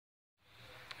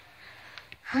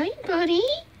Hi, buddy.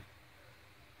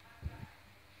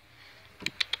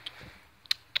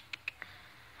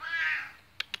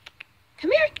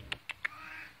 Come here.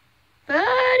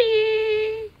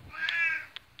 Buddy.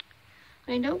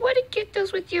 I know what to get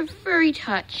those with your furry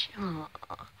touch. Aww.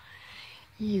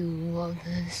 You love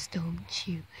this, don't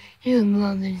you? You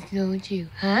love this, don't you?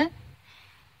 Huh?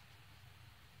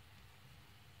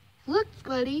 Look,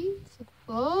 buddy. It's a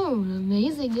phone.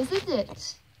 Amazing, isn't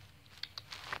it?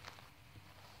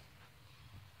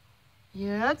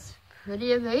 Yeah, that's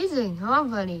pretty amazing, huh,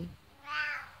 buddy?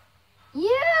 Yeah,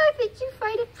 I think you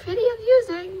find it pretty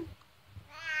amusing.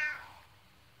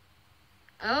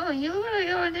 Oh, you want to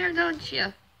go in there, don't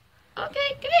you?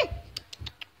 Okay, come here.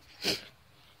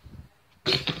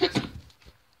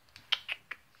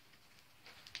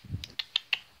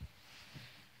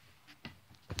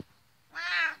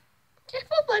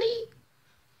 Careful, buddy.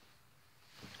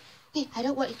 Hey, I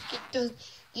don't want you to get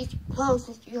these clothes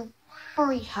with your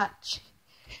furry touch.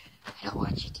 I don't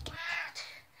want you to get that.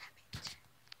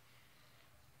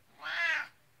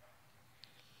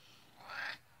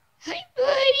 Hi,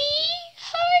 buddy.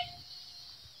 Hi.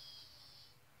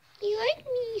 You like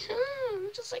me, huh? I'm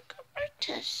just like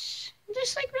Robertus. I'm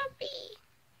just like Robbie.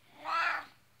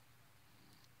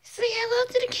 Say hello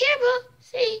to the camera.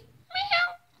 Say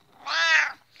meow.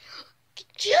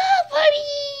 Good job,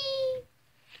 buddy.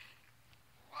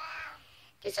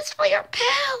 This is for your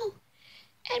pal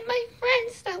and my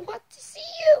friends that want to see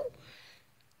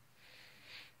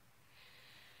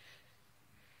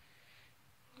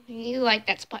you. You like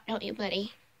that spot, don't you,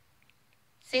 buddy?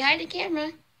 Say hi to the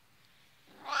camera.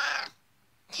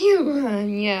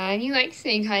 Yeah, you like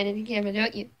saying hi to the camera,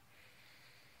 don't you?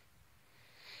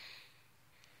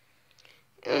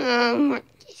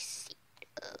 Marcus,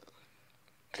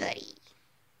 buddy.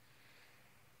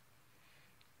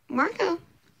 Marco,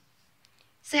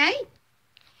 say hi.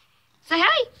 Say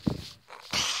hi.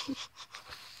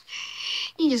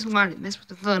 You just want to mess with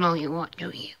the phone all you want,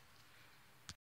 don't you?